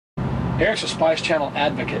Eric's a Spice Channel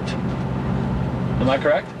advocate. Am I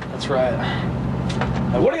correct? That's right.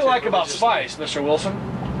 What do you like about Spice, Mr. Wilson?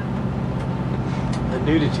 The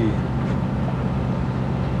nudity.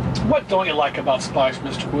 What don't you like about Spice,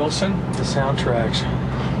 Mr. Wilson? The soundtracks.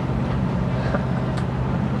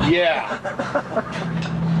 Yeah.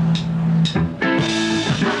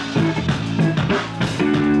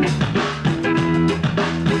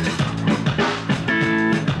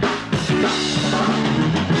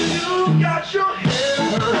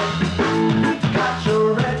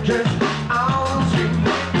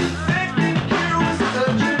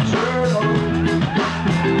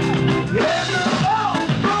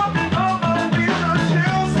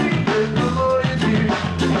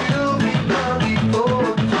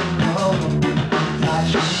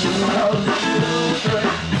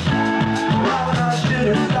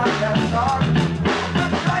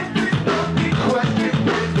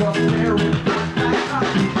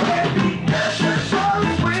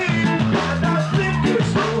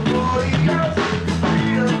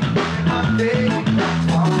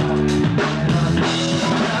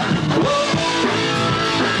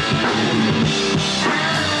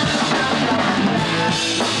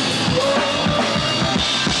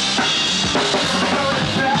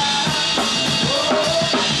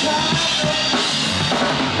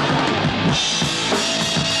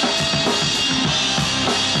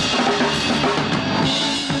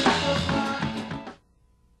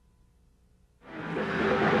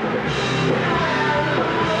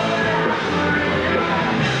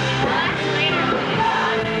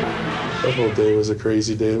 That whole day was a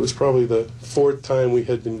crazy day. It was probably the 4th time we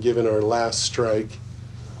had been given our last strike.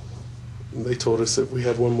 And they told us that if we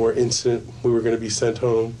had one more incident, we were going to be sent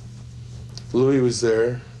home. Louis was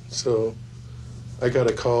there, so I got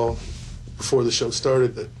a call before the show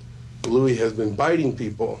started that Louis has been biting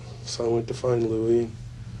people. So I went to find Louis,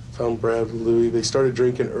 found Brad with Louis. They started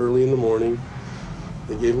drinking early in the morning.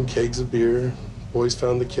 They gave him kegs of beer. Boys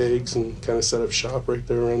found the kegs and kind of set up shop right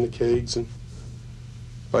there around the kegs. And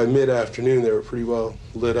by mid-afternoon, they were pretty well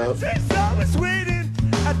lit up. I was waiting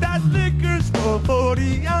at that liquor store,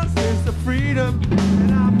 40 ounces of freedom,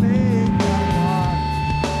 and I made my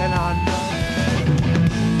heart, and I know.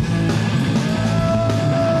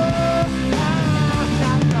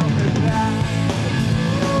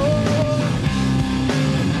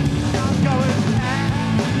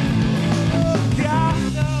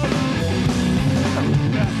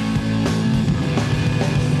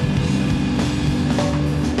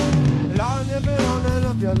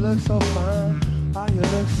 You look so fine, oh, you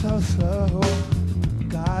look so slow.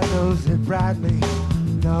 God knows it brightly,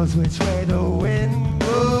 knows which way the wind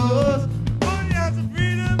goes. 40 ounces of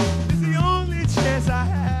freedom is the only chance I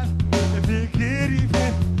have to feel good,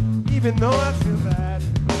 even though I feel bad.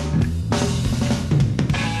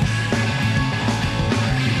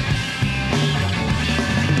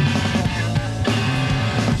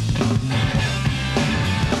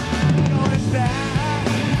 Going back,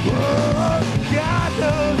 whoa, God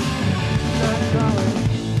knows not going.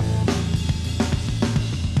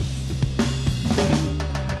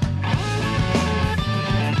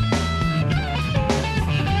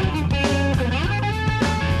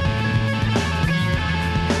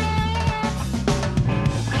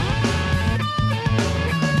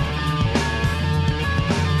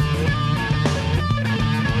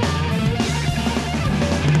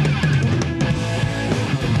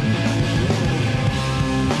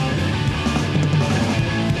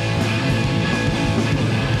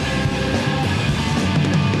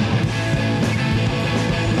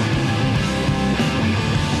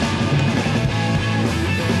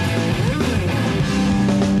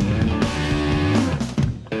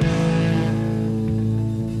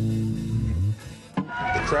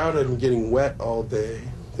 The crowd had been getting wet all day.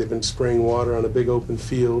 They've been spraying water on a big open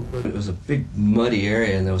field. But it was a big muddy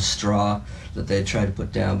area, and there was straw that they had tried to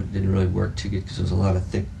put down, but it didn't really work too good because there was a lot of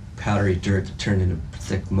thick, powdery dirt that turned into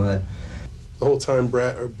thick mud. The whole time,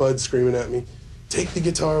 Bud's screaming at me, "Take the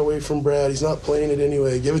guitar away from Brad. He's not playing it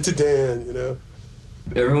anyway. Give it to Dan," you know.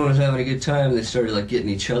 Everyone was having a good time. They started like getting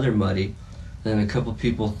each other muddy. Then a couple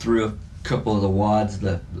people threw a couple of the wads,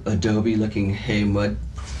 the adobe-looking hay mud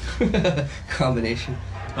combination,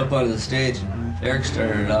 up onto the stage, and Eric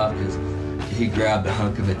started it off because he grabbed a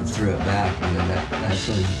hunk of it and threw it back, and then that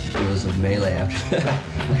sort of, it was a melee after that.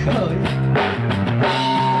 Oh, yeah.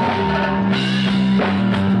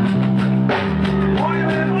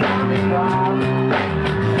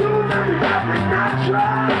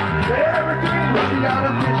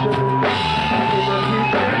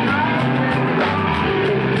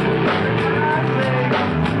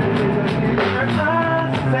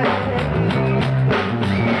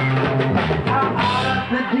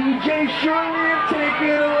 The DJ surely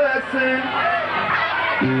taking a lesson.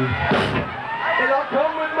 And I'll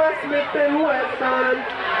come with my Smith and Wesson.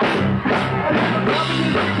 I never come to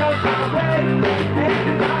this because I'm away.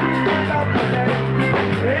 It's not today.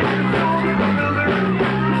 It's the soul of the builder.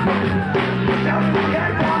 Now we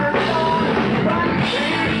get on and on. But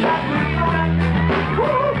it's not right.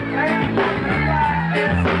 Woo! Ain't nothing right.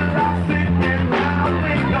 It's the last thing in my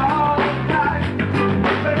thing all night.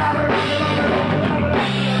 But I don't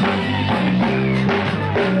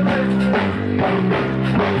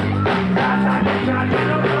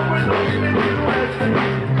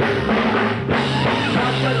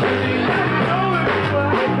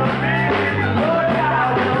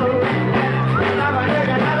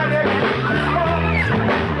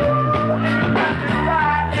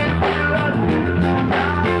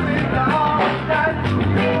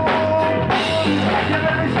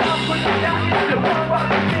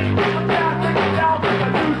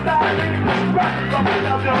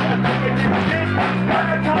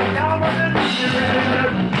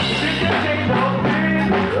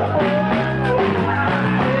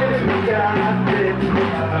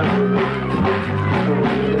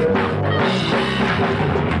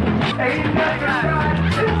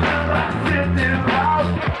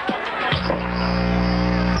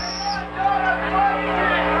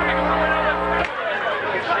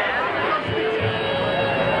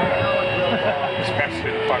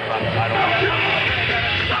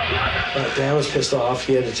Dan was pissed off.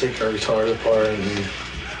 He had to take our guitars apart, and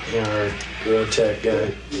our road tech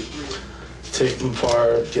guy take them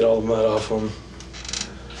apart, get all the mud off them.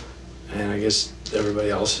 And I guess everybody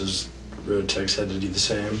else's road techs had to do the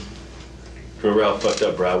same. Remember how fucked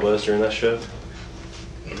up Brad was during that show?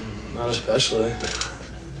 Not especially.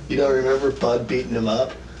 You don't remember Bud beating him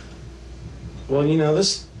up? Well,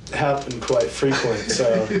 this happened quite frequent,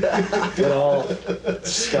 so it all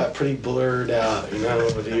just got pretty blurred out,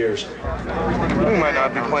 over the years. We might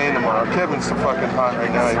not be playing tomorrow. Kevin's so fucking hot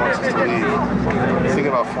right now, he wants us to leave. He's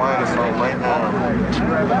thinking about flying us home right now.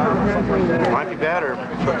 It might be better,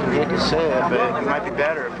 fucking hate to say it, but it might be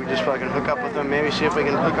better if we just fucking hook up with them, maybe see if we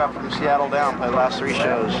can hook up from Seattle down, play the last 3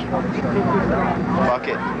 shows. Fuck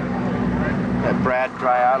it. Let Brad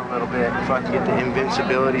dry out a little bit, fucking get the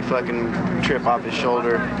invincibility fucking trip off his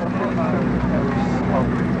shoulder.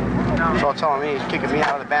 He's all telling me he's kicking me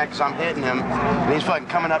out of the band because I'm hitting him, and he's fucking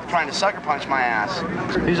coming up trying to sucker punch my ass.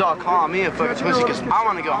 He's all calling me a fucking pussy because I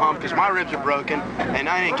want to go home because my ribs are broken and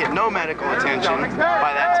I didn't get no medical attention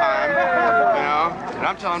by that time, And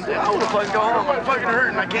I'm telling him, I want to fucking go home, I'm fucking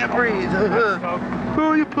hurting, I can't breathe.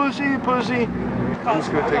 Oh, you pussy, you pussy. I'm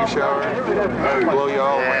just gonna take a shower, blow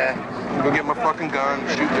y'all away. Go get my fucking gun,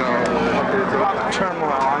 shoot y'all. Turn them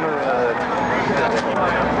on.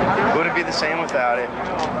 Would it be the same without it?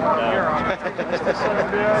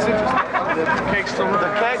 The cake's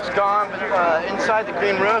gone, but inside the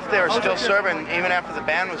green roof they were still serving even after the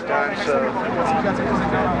band was done, so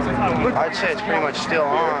I'd say it's pretty much still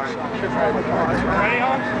on.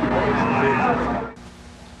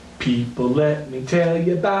 People, let me tell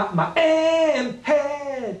you about my amp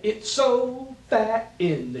head. It's so fat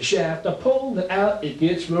in the shaft. I pull it out, it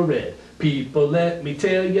gets real red. People, let me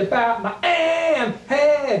tell you about my amp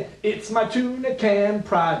head. It's my tuna can,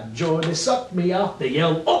 pride and joy. They suck me off, they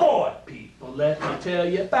yell, oh boy. People, let me tell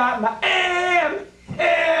you about my amp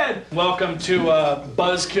head. Welcome to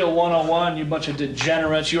Buzzkill 101, you bunch of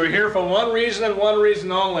degenerates. You are here for one reason and one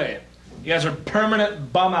reason only. You guys are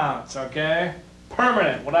permanent bum outs, okay?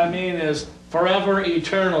 Permanent. What I mean is forever,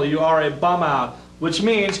 eternal. You are a bum out, which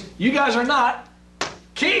means you guys are not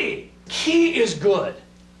key. Key is good.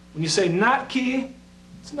 When you say not key,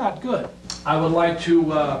 it's not good. I would like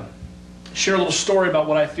to share a little story about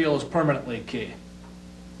what I feel is permanently key.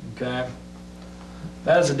 Okay?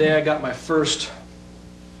 That is the day I got my first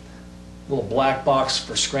little black box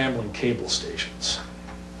for scrambling cable stations.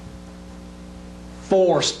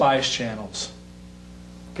 4 spice channels.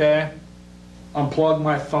 Okay? Unplugged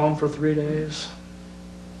my phone for 3 days.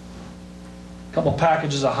 A couple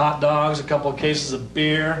packages of hot dogs, a couple of cases of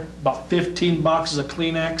beer, about 15 boxes of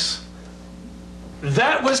Kleenex.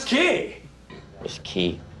 That was key. It's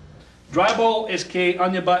key. Dry bowl is key,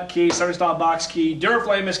 onion butt key, serving style box key,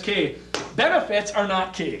 Duraflame is key. Benefits are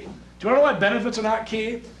not key. Do you know why benefits are not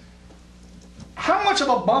key? How much of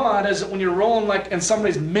a bum out is it when you're rolling like in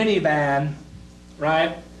somebody's minivan,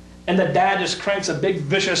 right? And the dad just cranks a big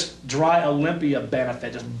vicious dry Olympia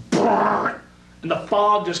benefit, just brrr, and the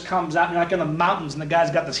fog just comes out and you're like in the mountains and the guy's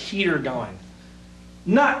got this heater going.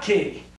 Not key.